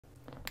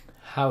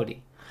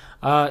Howdy.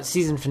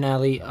 Season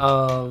finale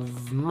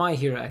of My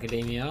Hero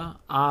Academia.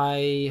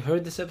 I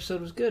heard this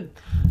episode was good.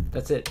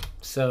 That's it.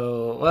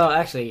 So, well,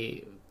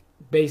 actually,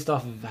 based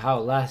off of how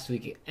last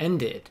week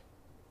ended,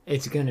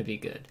 it's gonna be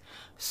good.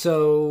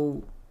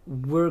 So,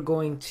 we're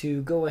going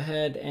to go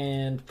ahead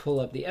and pull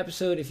up the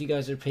episode. If you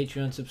guys are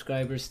Patreon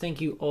subscribers,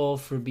 thank you all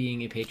for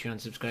being a Patreon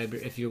subscriber.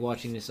 If you're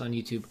watching this on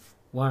YouTube,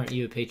 why aren't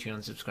you a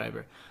Patreon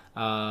subscriber?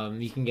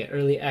 You can get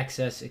early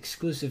access,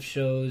 exclusive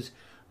shows,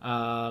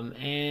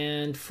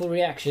 and full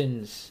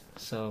reactions.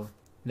 So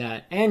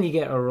that, and you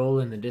get a role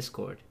in the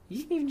Discord.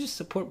 You can even just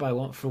support by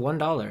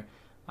 $1,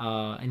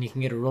 and you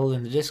can get a role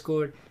in the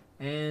Discord.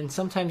 And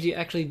sometimes you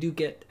actually do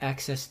get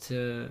access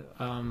to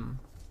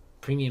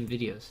premium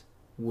videos.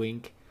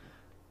 Wink.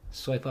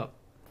 Swipe up.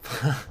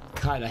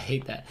 God, I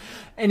hate that.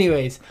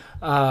 Anyways,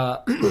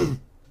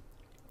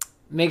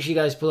 make sure you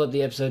guys pull up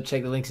the episode.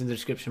 Check the links in the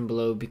description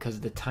below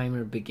because the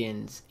timer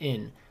begins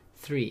in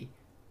 3,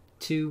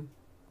 2,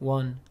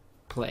 1,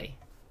 play.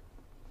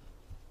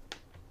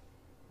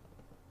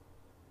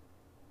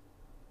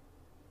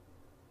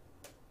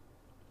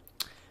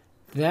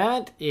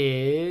 That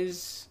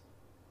is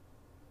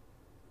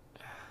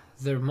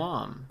their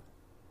mom.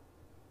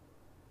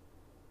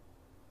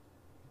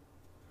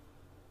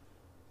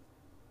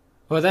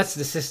 Well, that's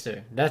the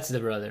sister. That's the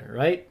brother,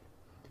 right?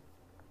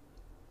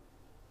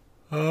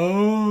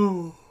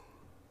 Oh.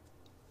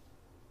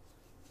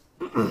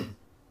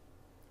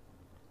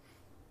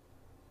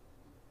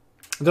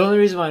 The only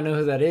reason why I know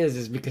who that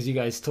is because you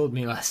guys told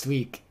me last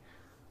week.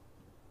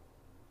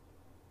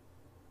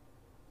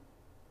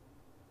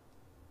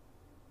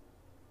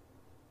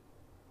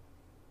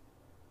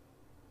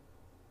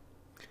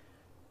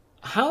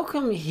 How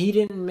come he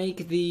didn't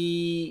make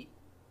the...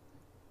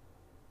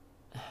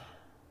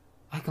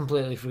 I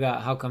completely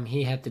forgot how come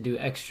he had to do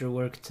extra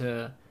work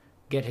to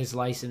get his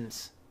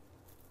license.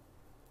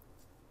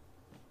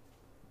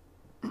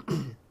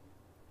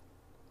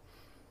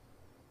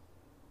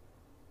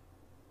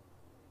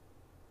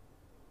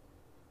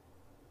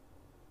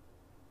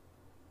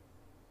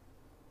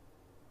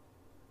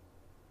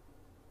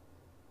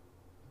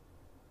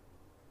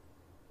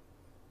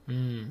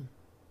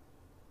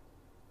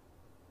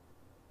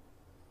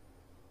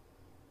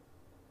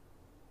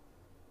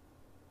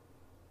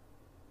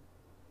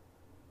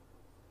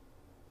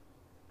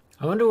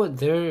 I wonder what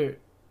their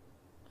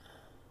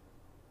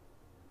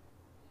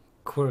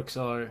quirks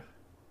are.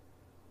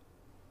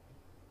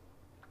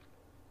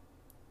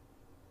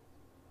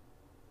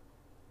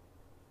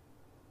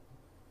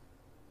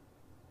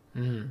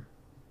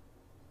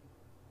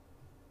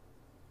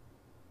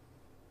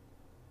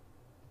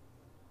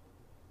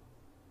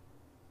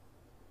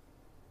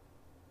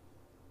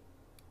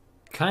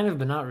 Kind of,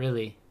 but not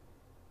really.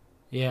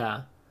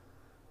 Yeah.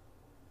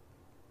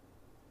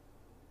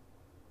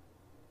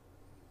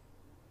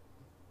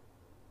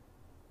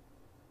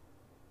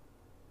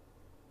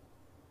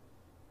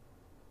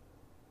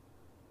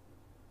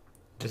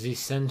 Does he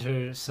send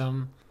her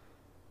some...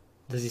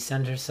 Does he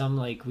send her some,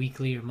 like,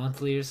 weekly or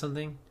monthly or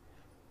something?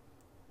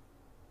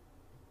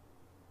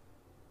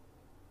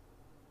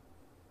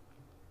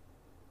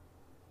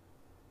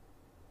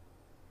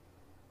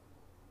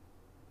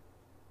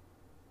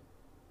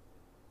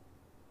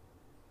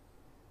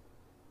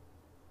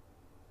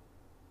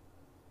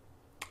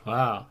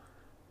 Wow.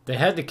 They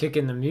had to kick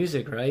in the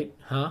music, right?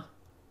 Huh?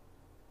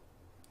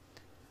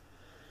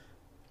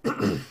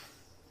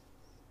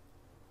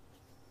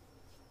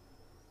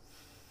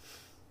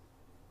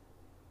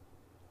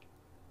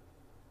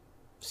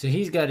 So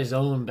he's got his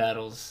own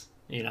battles,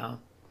 you know.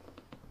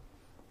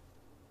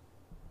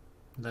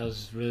 That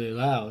was really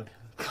loud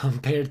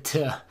compared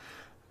to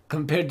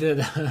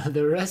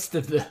the rest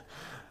of the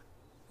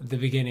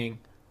beginning.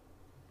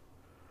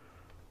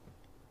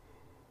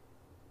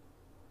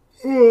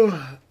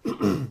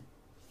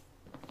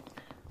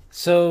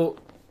 So,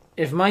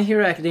 if My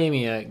Hero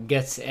Academia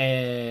gets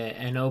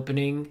an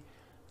opening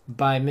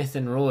by Myth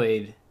and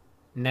Royd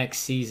next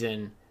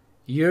season,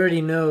 you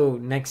already know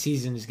next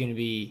season is going to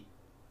be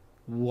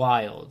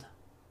wild.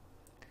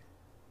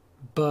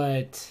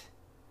 But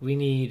we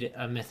need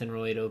a Myth and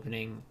Royd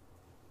opening.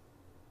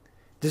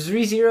 Does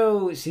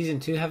ReZero Season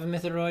 2 have a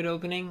Myth and Royd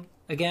opening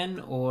again,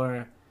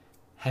 or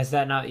has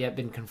that not yet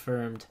been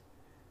confirmed?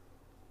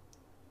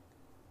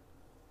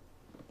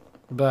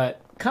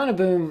 But Kana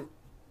Boom,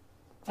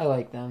 I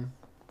like them.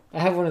 I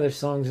have one of their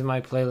songs in my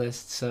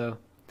playlist, so...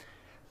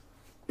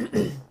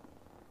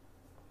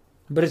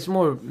 But it's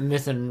more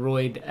Myth and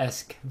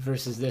Royd-esque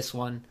versus this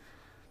one.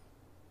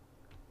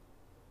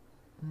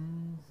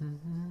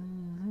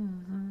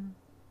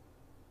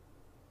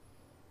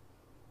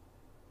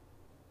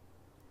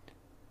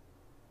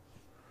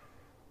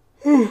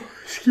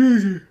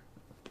 Excuse me.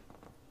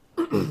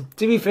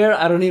 To be fair,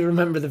 I don't even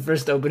remember the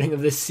first opening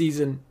of this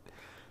season.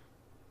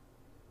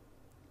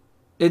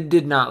 It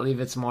did not leave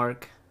its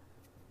mark.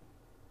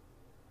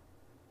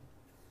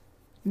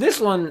 This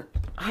one,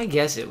 I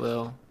guess it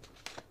will.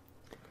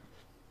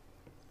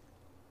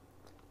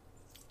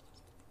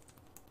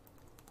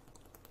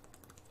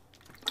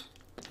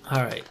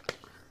 Alright.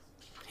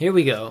 Here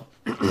we go.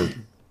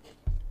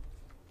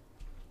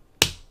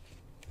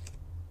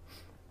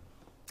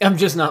 I'm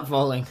just not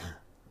falling.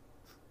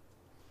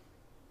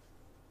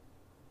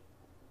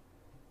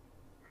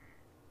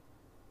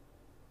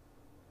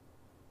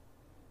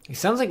 He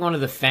sounds like one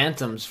of the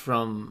phantoms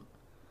from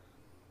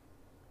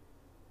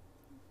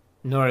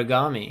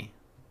Noragami.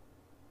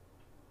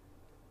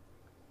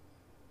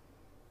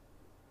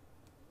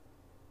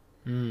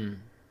 Hmm.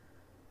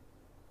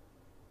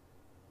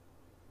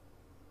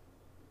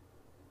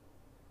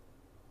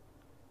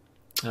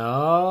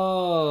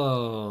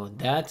 Oh,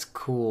 that's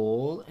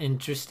cool.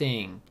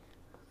 Interesting.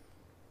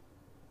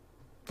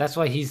 That's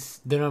why he's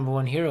the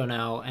 #1 hero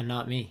now and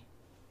not me.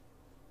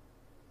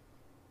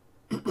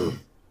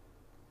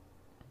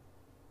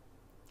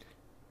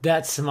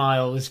 That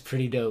smile was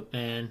pretty dope,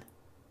 man.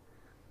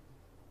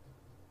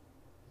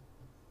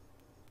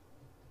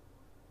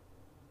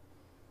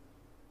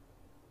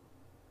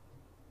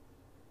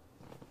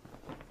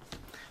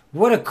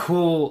 What a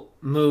cool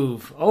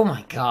move. Oh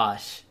my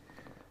gosh.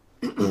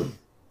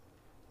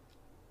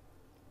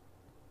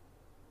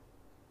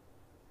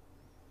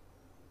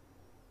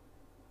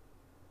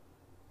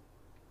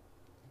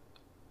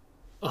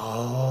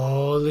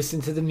 Oh, listen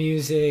to the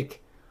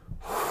music.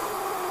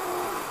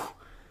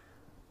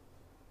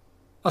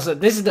 Also,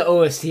 this is the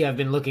OST I've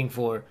been looking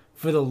for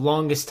the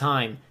longest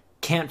time.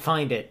 Can't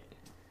find it.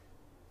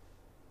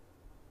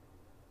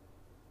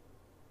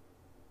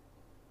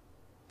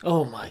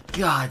 Oh my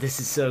god, this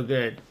is so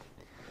good.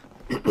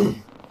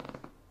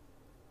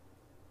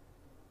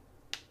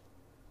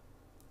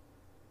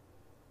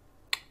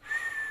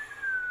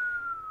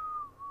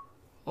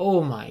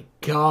 Oh my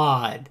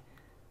god.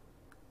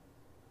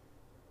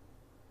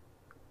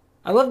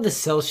 I love the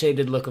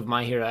cel-shaded look of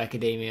My Hero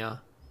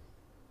Academia.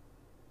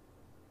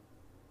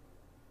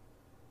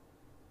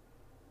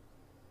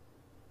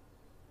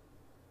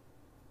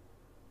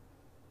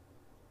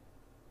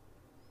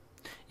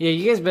 Yeah,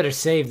 you guys better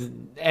save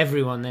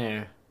everyone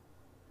there.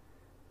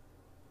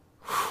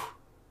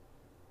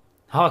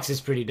 Hawks is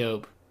pretty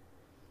dope.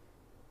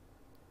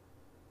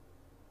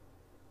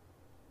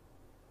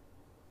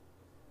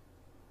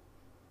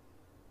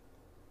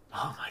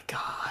 Oh my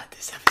god,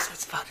 this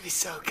episode's about to be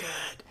so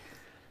good.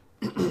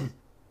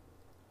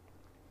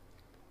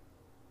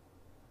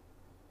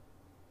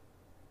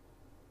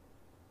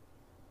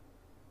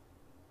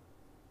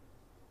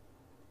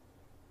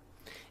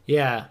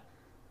 Yeah.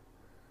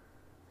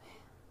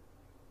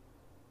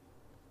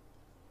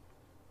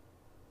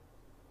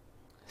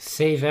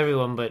 Save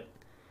everyone, but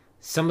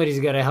somebody's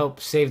got to help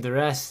save the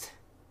rest.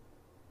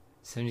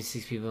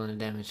 76 people in a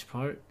damaged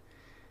part.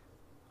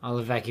 All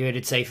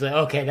evacuated safely.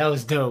 Okay, that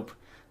was dope.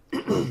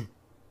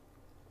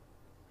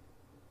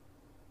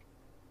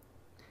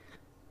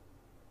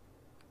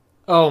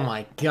 Oh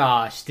my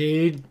gosh,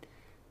 dude.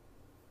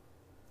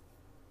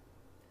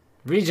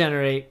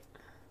 Regenerate.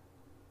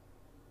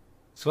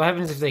 So what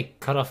happens if they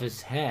cut off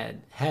his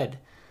head? I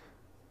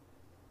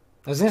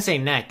was gonna say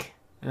neck,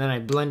 and then I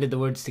blended the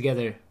words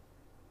together.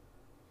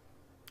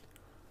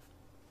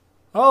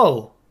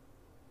 Oh.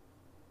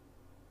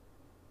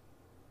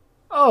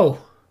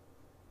 Oh.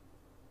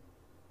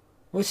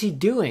 What's he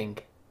doing?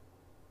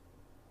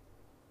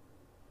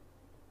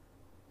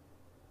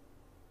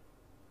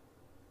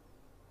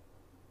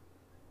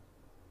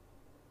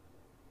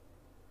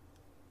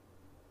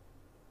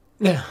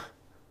 Yeah.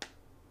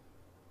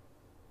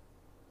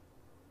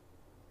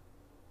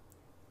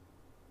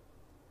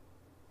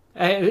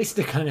 At least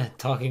they're kind of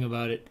talking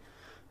about it.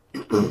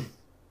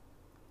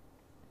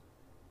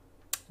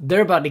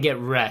 They're about to get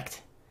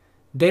wrecked.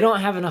 They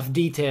don't have enough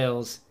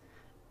details.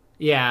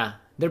 Yeah,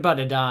 they're about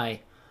to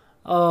die.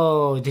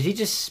 Oh, did he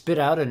just spit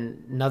out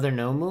another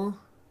Nomu?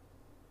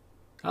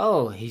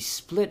 Oh, he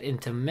split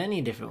into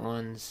many different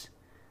ones.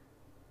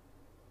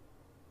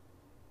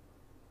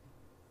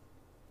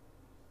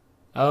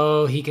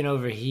 Oh, he can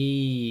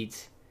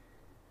overheat.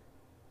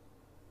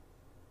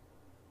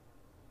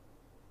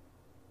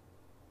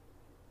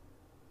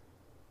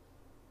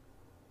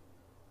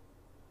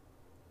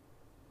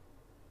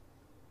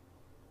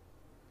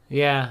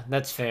 Yeah,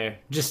 that's fair.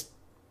 Just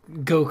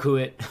Goku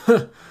it.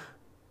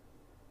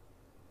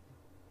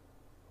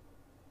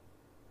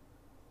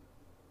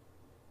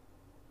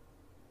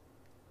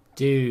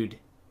 Dude.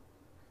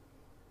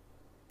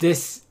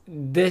 This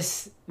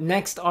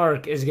next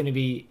arc is gonna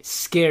be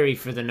scary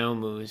for the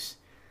Nomus.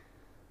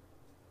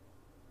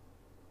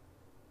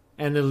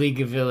 And the League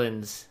of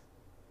Villains.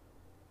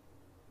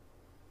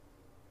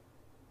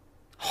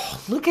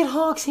 Oh, look at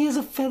Hawks, he has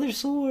a feather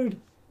sword.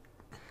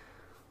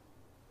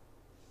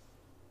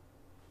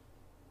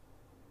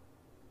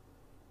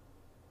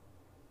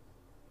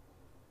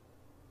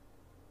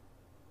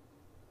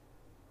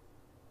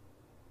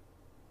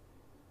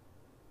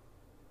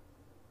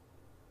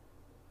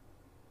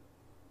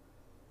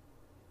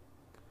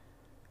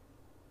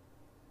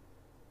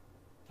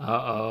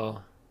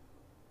 Uh-oh.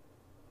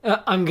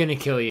 I'm gonna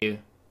kill you.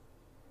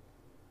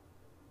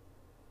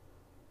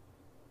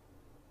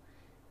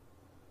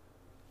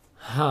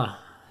 Huh.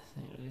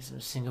 Some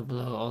single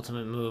blow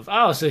ultimate move.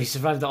 Oh, so he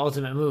survived the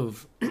ultimate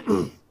move.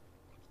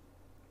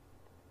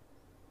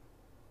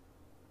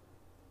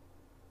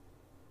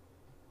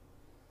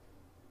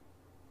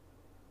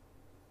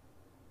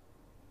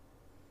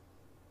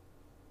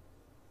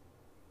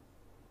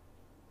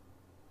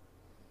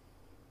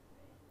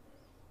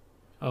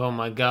 Oh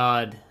my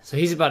god. So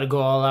he's about to go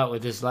all out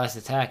with this last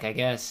attack, I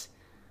guess.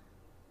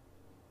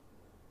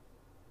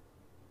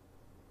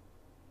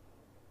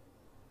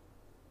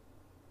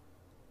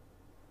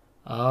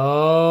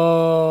 Oh.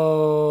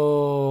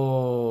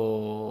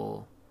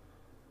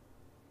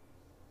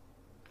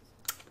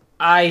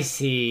 I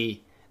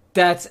see.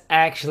 That's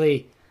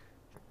actually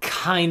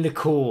kind of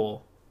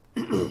cool.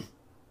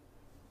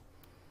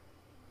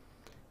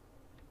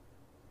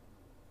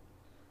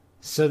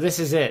 So this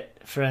is it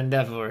for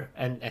Endeavor.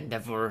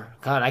 Endeavor.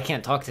 God, I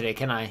can't talk today,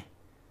 can I?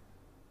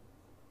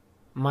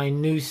 My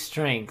new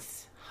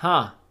strength.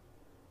 Huh.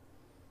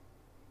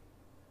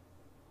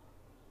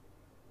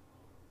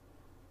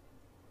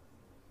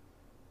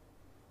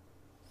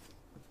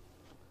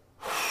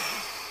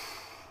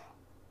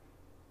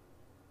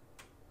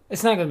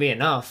 It's not going to be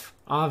enough,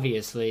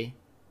 obviously.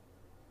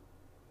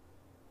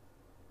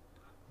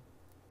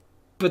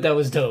 But that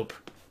was dope.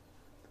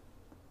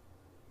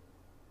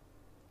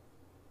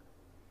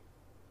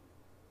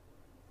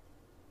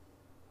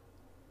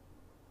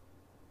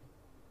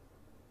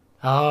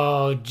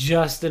 Oh,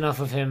 just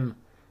enough of him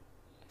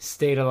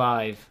stayed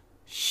alive.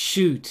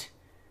 Shoot.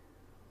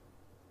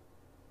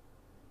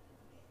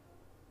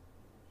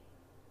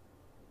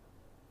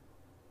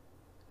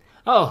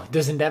 Oh,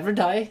 does Endeavor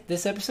die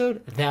this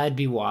episode? That'd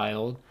be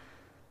wild.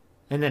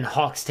 And then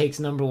Hawks takes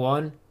number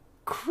one.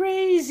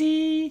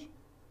 Crazy.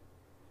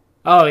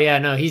 Oh, yeah,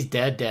 no, he's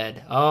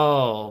dead.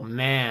 Oh,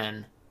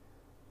 man.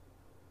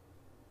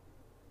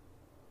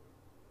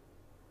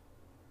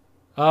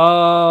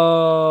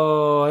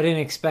 Oh, I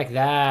didn't expect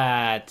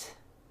that.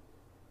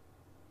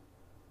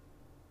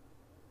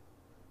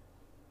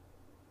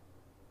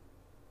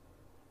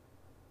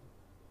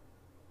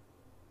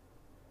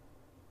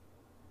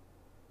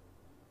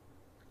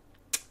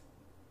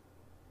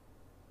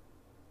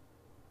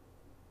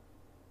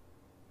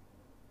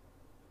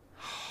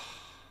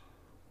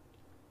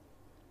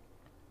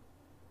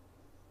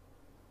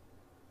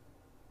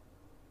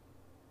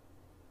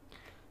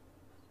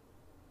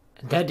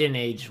 That didn't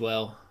age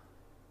well.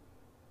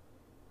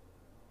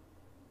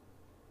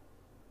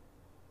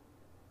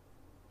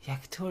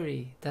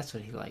 Yakitori, that's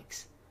what he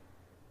likes.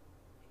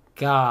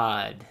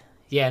 God.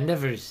 Yeah,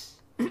 Endeavor's...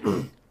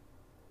 Are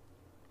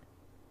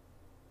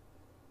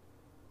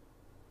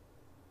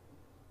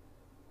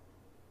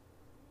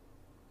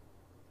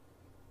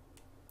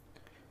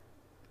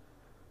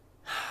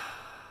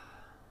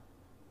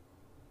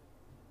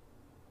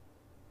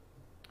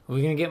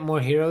we gonna get more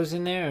heroes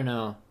in there or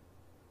no?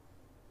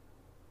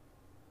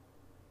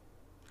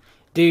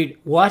 Dude,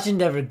 watch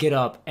Endeavor get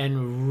up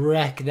and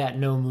wreck that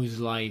Nomu's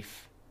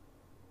life.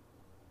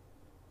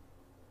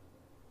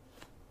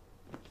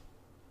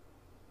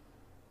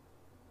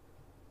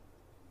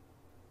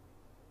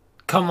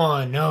 Come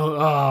on, no.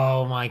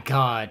 Oh my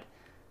god.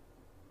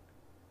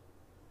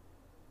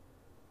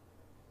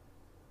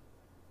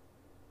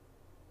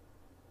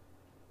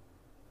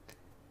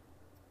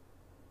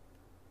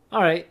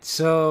 Alright,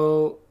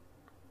 so...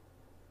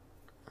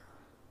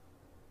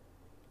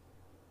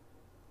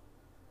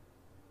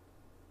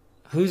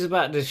 who's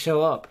about to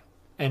show up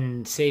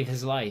and save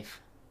his life?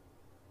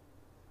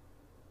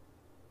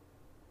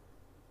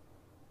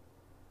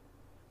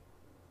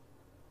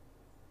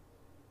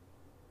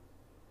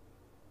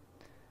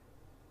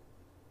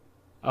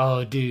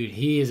 Oh, dude,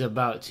 he is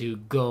about to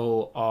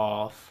go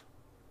off.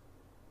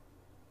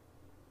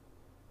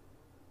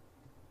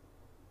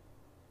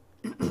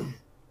 I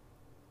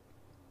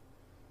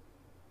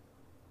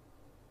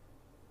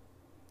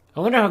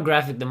wonder how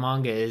graphic the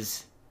manga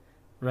is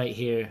right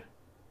here.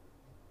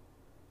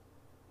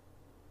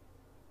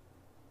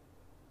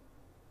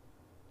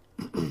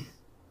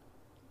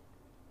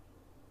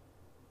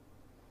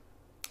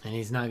 And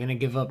he's not gonna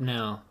give up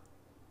now.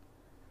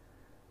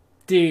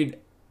 Dude,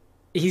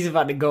 he's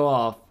about to go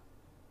off.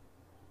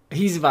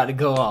 He's about to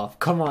go off.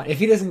 Come on. If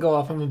he doesn't go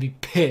off, I'm gonna be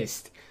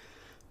pissed.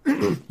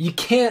 You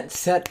can't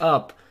set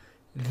up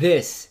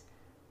this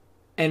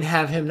and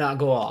have him not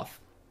go off.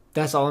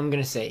 That's all I'm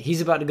gonna say.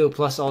 He's about to go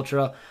plus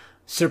ultra,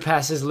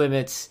 surpass his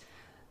limits,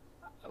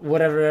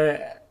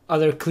 whatever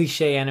other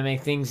cliche anime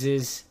things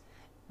is,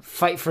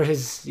 fight for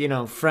his,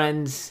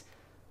 friends,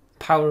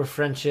 power of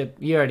friendship.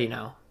 You already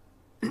know.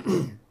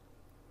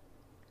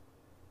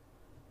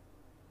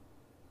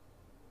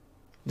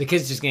 The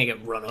kid's just gonna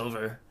get run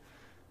over.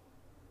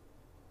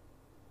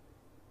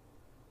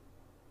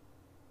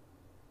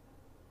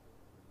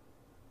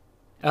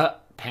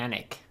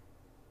 Panic.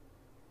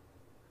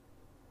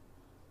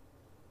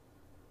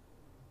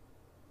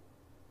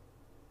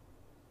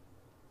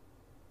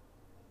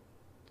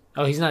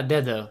 Oh, he's not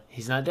dead though.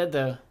 He's not dead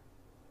though.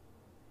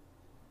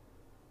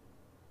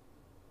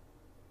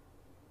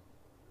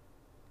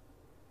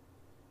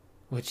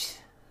 Which,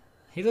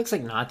 he looks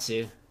like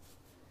Natsu.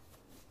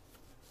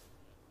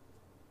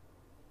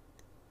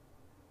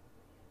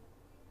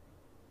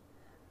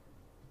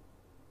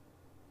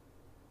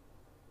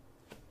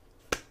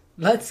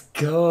 Let's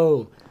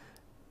go.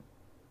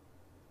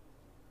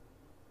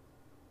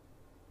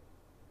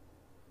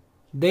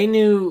 They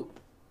knew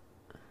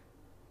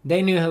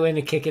they knew when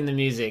to kick in the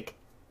music.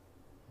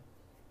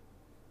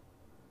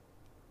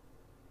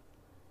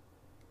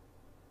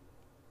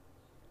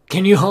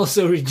 Can you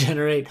also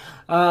regenerate?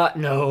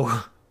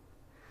 No.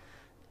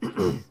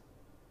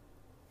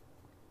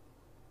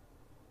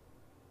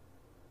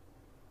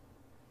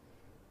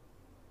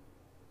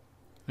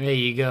 There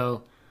you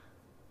go.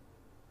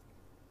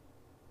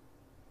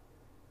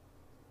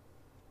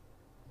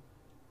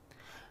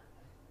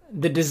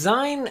 The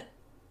design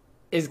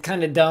is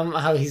kind of dumb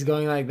how he's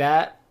going like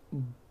that,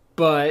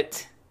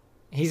 but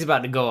he's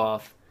about to go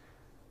off.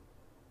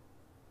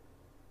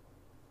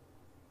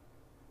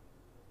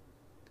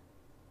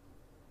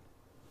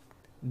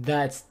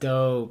 That's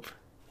dope.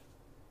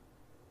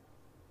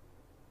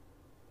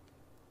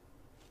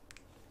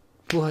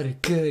 What a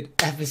good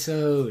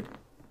episode.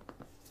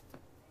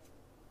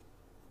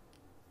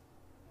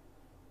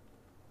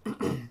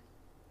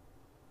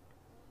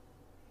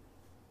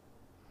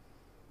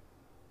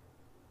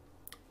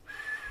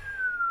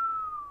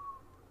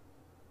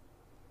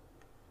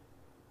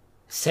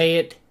 Say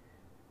it.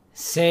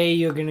 Say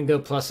you're gonna go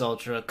plus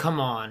ultra. Come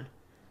on.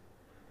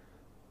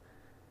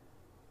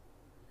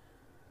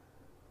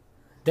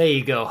 There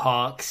you go,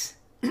 Hawks.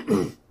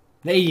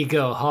 There you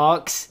go,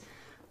 Hawks.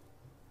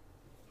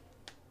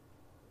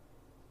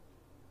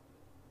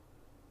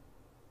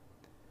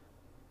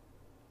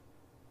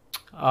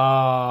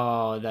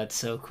 Oh, that's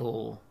so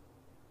cool.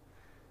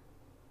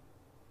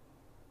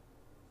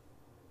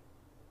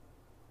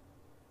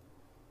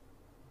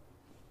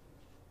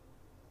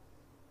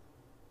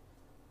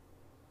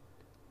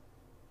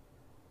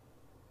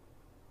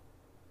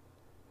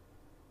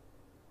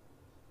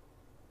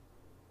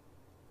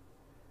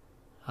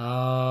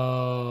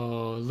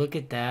 Oh, look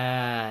at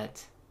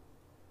that.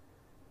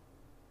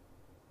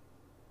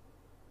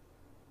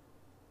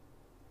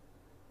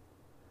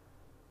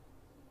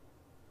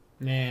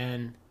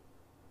 Man,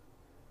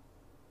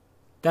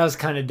 that was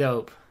kind of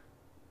dope.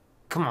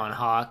 Come on,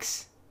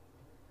 Hawks.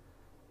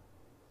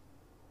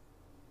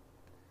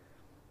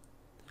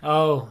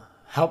 Oh,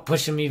 help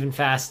push him even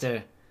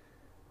faster.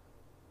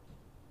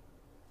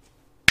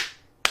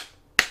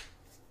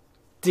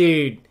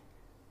 Dude.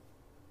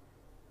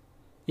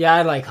 Yeah,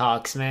 I like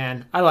Hawks,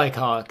 man. I like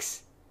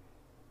Hawks.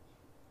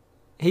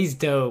 He's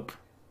dope.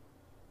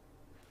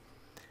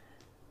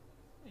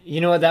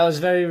 You know what that was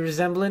very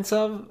resemblance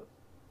of?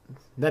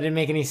 That didn't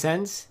make any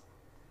sense?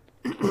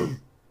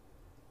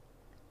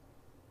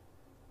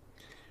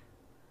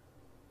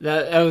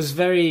 That was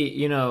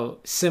very,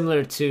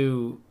 similar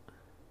to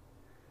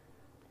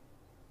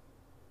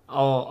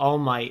All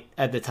Might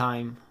at the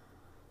time.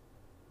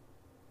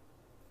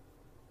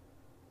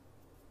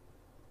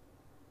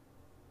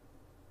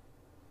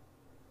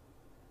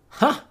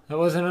 Huh, that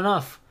wasn't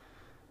enough.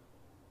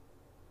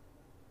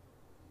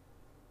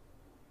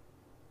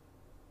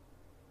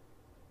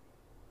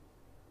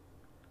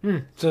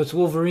 So it's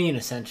Wolverine,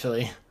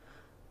 essentially.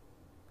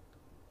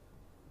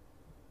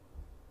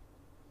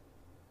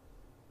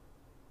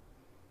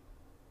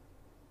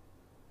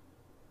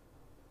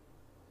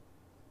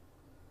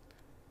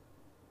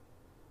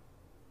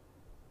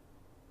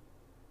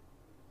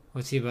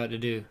 What's he about to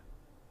do?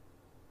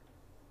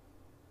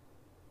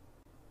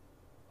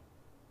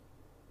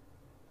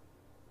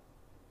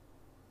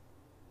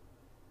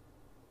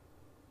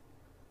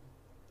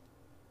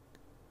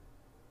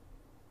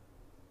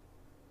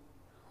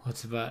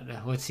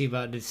 What's he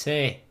about to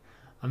say?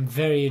 I'm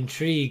very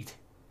intrigued.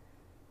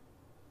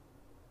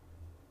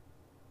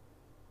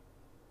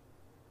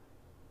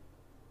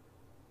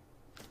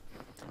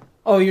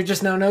 Oh, you're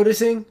just now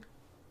noticing?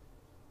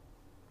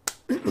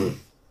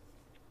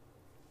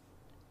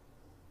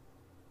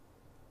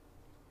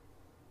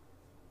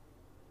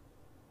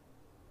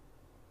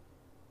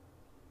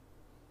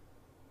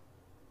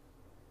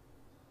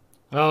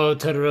 Oh,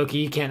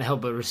 Todoroki, you can't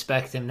help but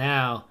respect him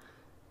now.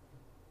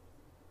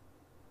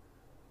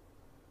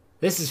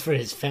 This is for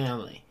his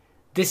family.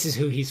 This is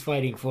who he's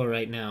fighting for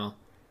right now.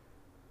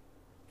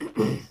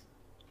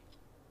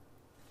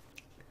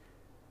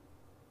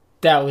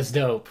 That was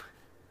dope.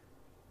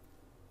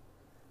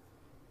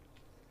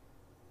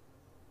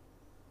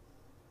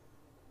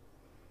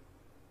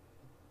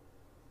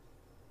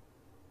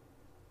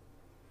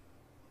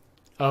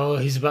 Oh,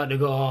 he's about to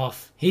go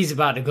off. He's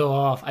about to go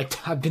off.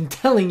 I've been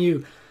telling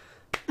you.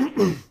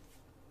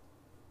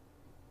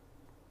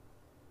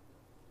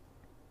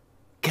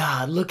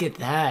 God, look at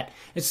that.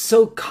 It's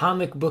so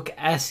comic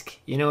book-esque.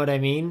 You know what I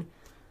mean?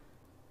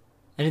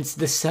 And it's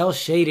the cell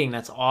shading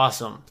that's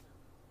awesome.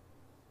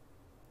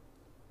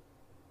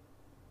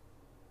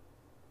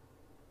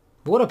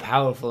 What a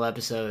powerful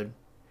episode.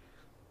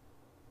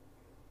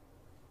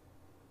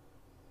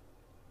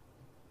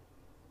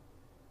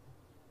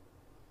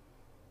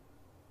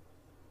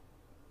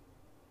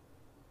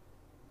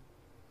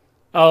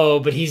 Oh,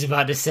 but he's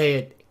about to say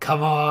it.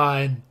 Come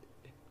on.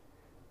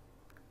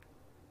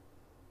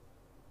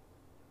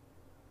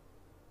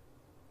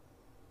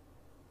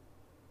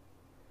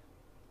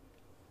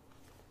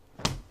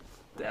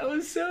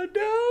 was so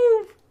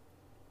dope.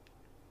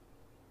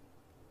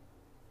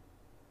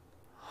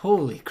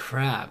 Holy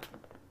crap.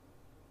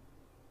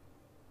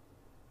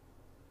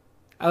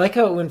 I like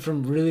how it went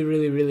from really,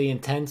 really, really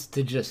intense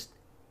to just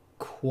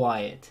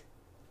quiet.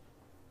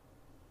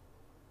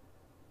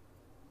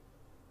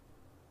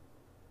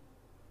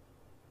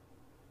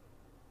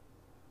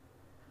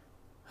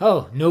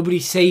 Oh, nobody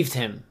saved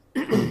him.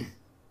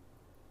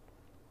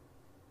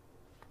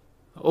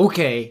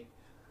 Okay.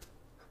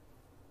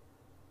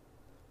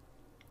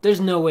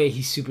 There's no way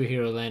he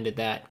superhero landed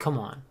that. Come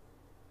on.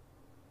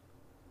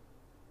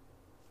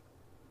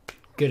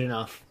 Good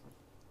enough.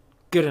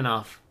 Good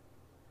enough.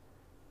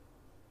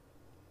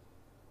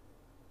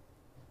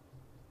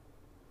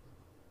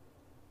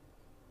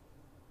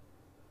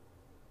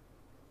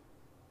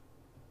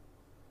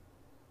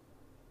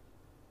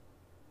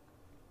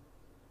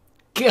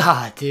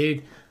 God,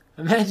 dude.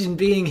 Imagine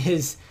being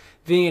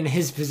in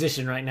his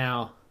position right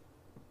now.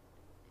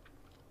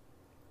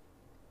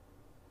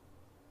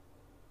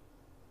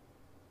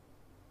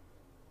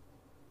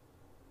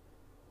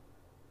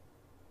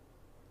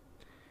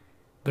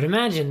 But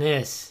imagine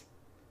this.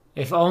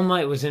 If All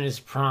Might was in his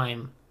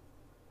prime,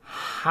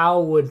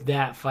 how would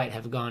that fight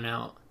have gone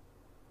out?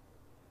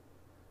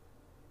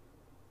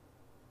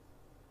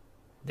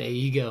 There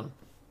you go.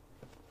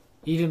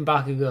 Even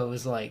Bakugo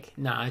was like,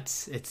 nah,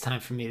 it's time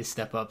for me to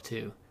step up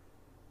too.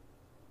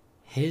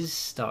 His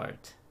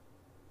start.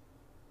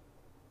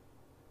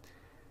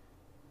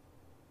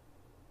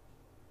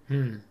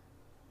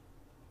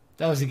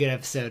 That was a good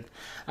episode.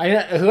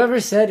 Whoever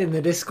said in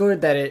the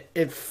Discord that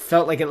it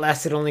felt like it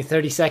lasted only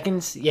 30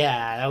 seconds,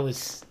 yeah,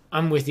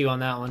 I'm with you on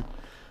that one.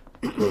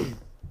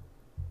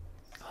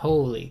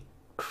 Holy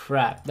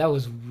crap, that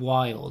was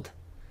wild.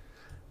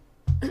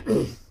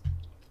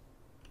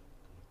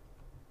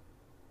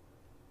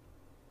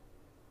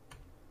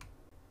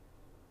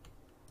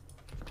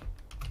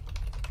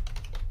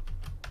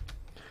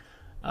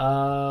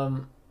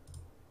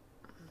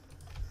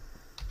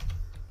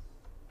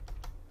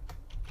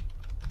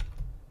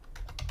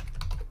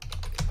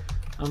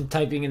 I'm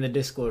typing in the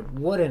Discord.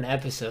 What an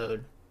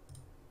episode.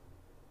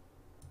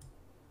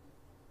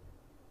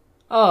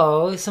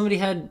 Oh, somebody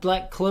had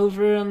Black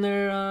Clover on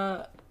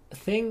their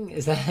thing?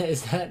 Is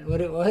that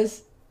what it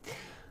was?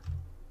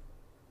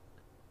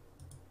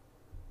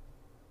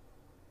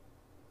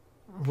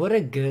 What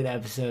a good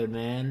episode,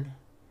 man.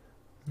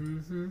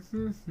 I'm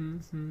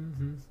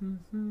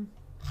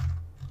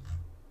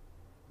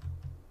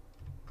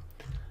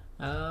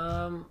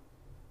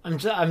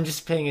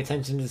just paying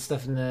attention to the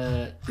stuff in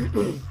the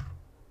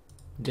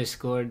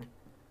Discord.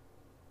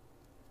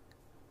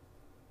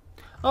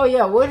 Oh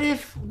yeah, what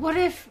if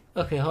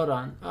okay, hold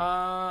on.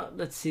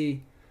 Let's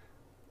see.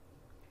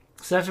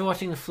 So after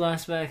watching the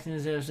flashbacks in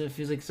this episode, it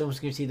feels like it's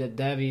almost guaranteed that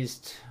Davi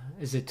is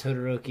a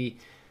Todoroki.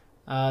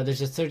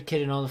 There's a third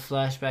kid in all the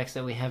flashbacks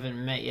that we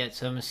haven't met yet,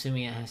 so I'm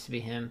assuming it has to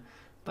be him.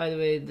 By the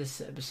way,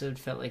 this episode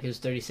felt like it was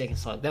 30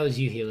 seconds long. That was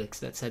you, Helix,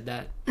 that said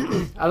that.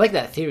 I like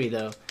that theory,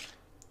 though.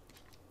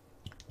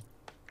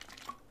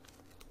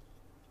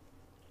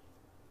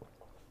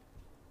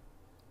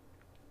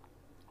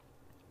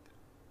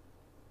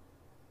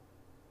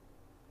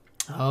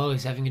 Oh,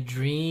 he's having a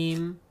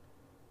dream.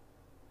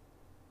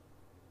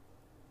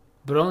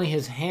 But only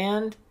his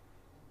hand?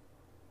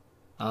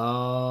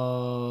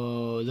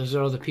 Oh, those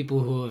are all the people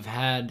who have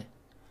had...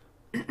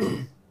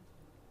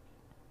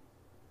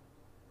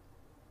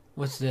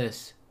 What's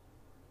this?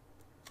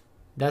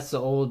 That's the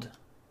old...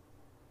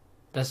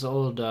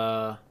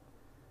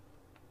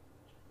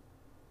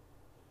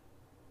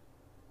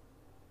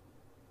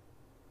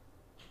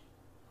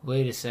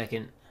 Wait a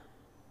second.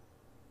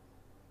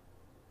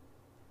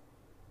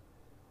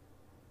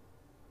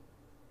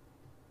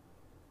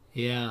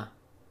 Yeah.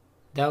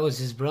 That was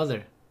his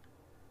brother.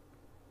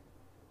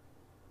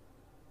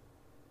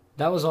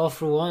 That was All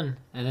for One,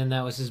 and then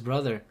that was his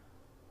brother.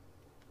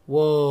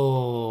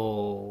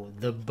 Whoa.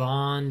 The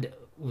bond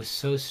was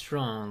so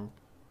strong,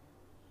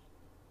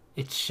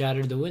 it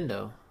shattered the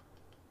window.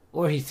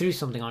 Or he threw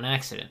something on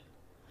accident.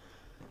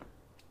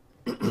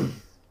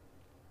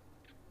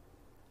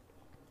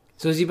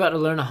 So is he about to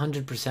learn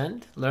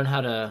 100%? Learn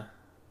how to...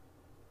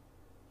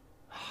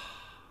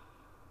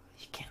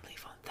 You can't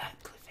leave on that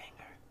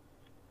cliffhanger.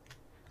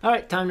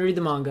 Alright, time to read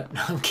the manga.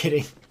 No, I'm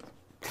kidding.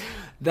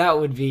 That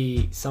would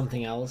be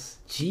something else.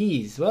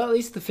 Jeez. Well, at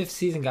least the 5th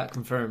season got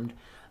confirmed.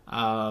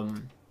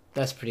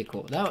 That's pretty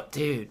cool.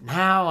 Dude,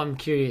 now I'm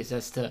curious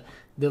as to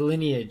the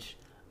lineage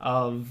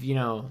of,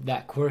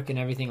 that quirk and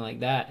everything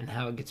like that, and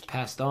how it gets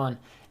passed on,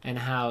 and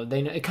how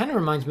they know. It kind of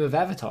reminds me of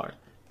Avatar.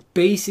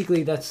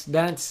 Basically, that's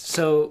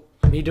so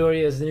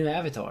Midoriya is the new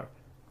Avatar.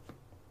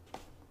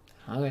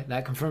 Okay,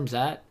 that confirms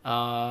that.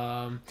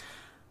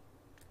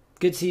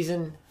 Good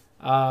season.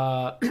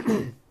 I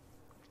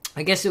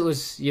guess it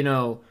was,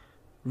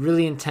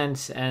 really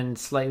intense and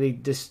slightly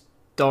just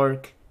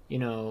dark,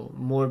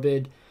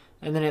 morbid,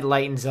 and then it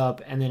lightens up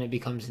and then it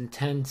becomes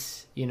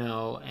intense,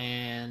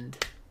 and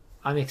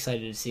I'm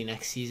excited to see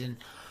next season.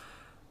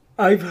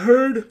 I've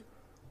heard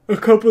a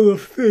couple of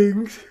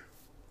things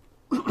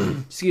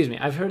excuse me,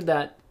 I've heard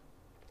that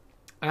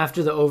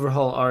after the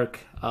overhaul arc,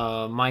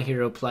 My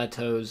Hero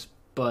plateaus,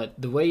 but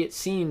the way it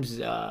seems,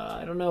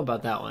 I don't know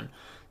about that one.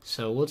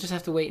 So we'll just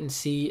have to wait and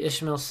see.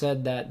 Ishmael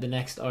said that the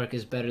next arc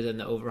is better than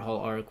the overhaul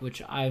arc,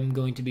 which I'm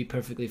going to be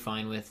perfectly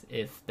fine with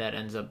if that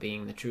ends up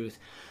being the truth.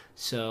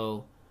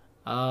 So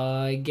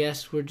I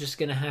guess we're just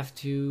going to have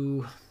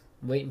to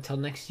wait until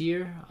next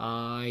year.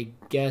 I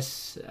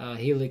guess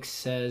Helix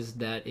says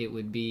that it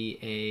would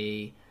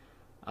be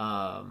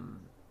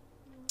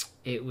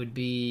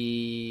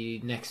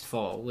next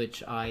fall,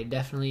 which I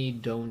definitely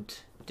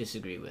don't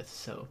disagree with.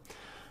 So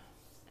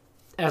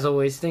as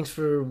always, thanks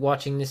for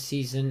watching this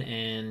season,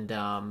 and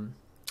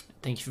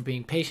thank you for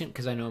being patient,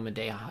 because I know I'm a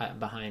day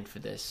behind for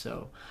this.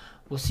 So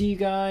we'll see you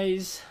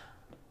guys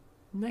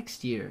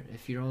next year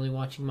if you're only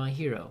watching My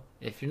Hero.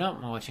 If you're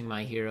not watching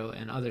My Hero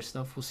and other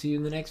stuff, we'll see you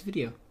in the next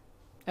video.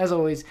 As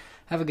always,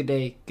 have a good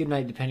day, good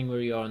night, depending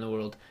where you are in the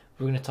world.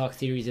 We're going to talk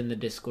theories in the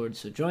Discord,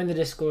 so join the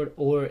Discord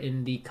or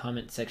in the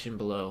comment section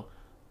below.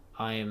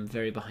 I am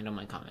very behind on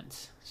my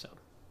comments. So,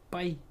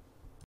 bye.